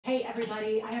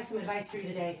everybody, I have some advice for you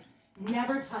today.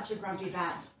 Never touch a Grumpy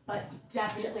Bat, but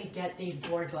definitely get these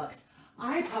board books.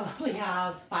 I probably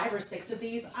have 5 or 6 of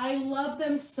these. I love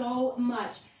them so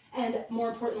much. And more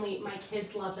importantly, my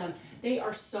kids love them. They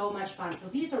are so much fun. So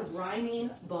these are rhyming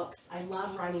books. I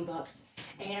love rhyming books.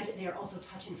 And they are also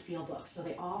touch and feel books. So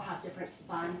they all have different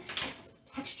fun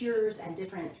textures and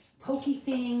different pokey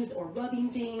things or rubbing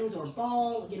things or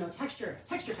ball, texture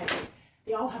type things.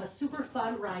 They all have a super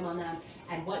fun rhyme on them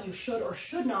and what you should or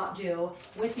should not do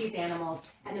with these animals.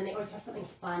 And then they always have something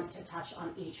fun to touch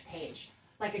on each page.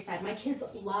 Like I said, my kids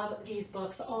love these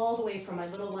books all the way from my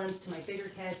little ones to my bigger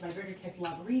kids. My bigger kids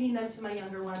love reading them to my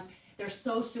younger ones. They're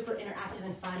so super interactive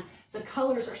and fun. The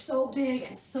colors are so big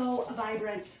and so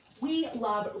vibrant. We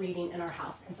love reading in our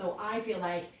house. And so I feel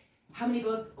like how many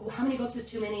books is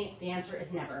too many? The answer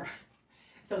is never.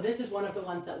 So this is one of the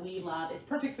ones that we love. It's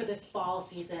perfect for this fall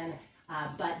season.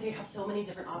 But they have so many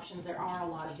different options. There are a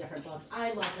lot of different books.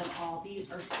 I love them all. These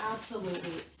are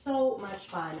absolutely so much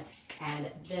fun,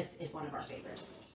 and this is one of our favorites.